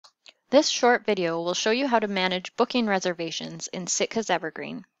This short video will show you how to manage booking reservations in Sitka's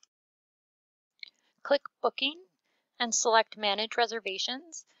Evergreen. Click Booking and select Manage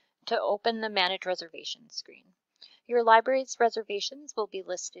Reservations to open the Manage Reservations screen. Your library's reservations will be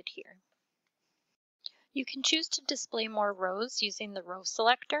listed here. You can choose to display more rows using the row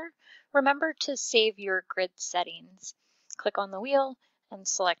selector. Remember to save your grid settings. Click on the wheel and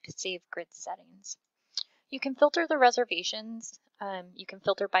select Save Grid Settings. You can filter the reservations. You can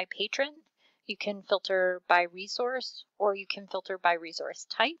filter by patron, you can filter by resource, or you can filter by resource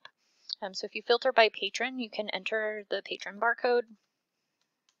type. So if you filter by patron, you can enter the patron barcode,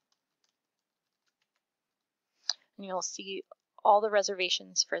 and you'll see all the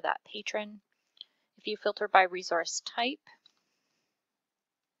reservations for that patron. If you filter by resource type,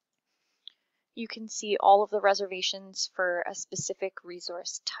 you can see all of the reservations for a specific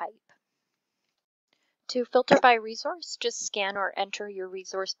resource type. To filter by resource, just scan or enter your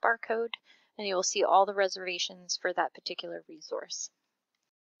resource barcode, and you will see all the reservations for that particular resource.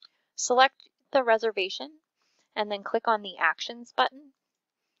 Select the reservation and then click on the Actions button.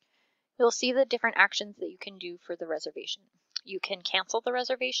 You'll see the different actions that you can do for the reservation. You can cancel the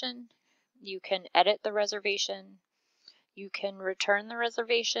reservation, you can edit the reservation, you can return the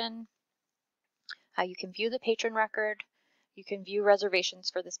reservation, you can view the patron record, you can view reservations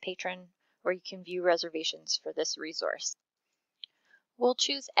for this patron, or you can view reservations for this resource. We'll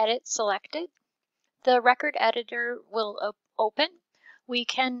choose Edit Selected. The record editor will open. We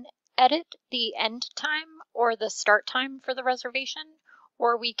can edit the end time or the start time for the reservation,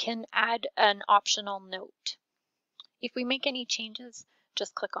 or we can add an optional note. If we make any changes,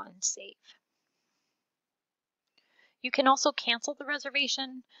 just click on Save. You can also cancel the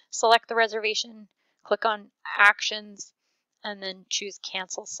reservation, select the reservation, click on Actions, and then choose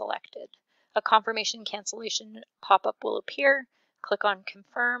Cancel Selected. A confirmation cancellation pop-up will appear. Click on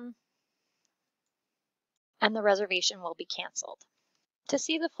Confirm, and the reservation will be canceled. To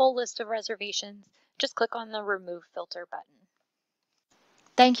see the full list of reservations, just click on the Remove Filter button.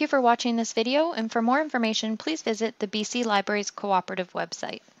 Thank you for watching this video, and for more information, please visit the BC Libraries Cooperative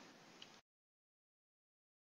website.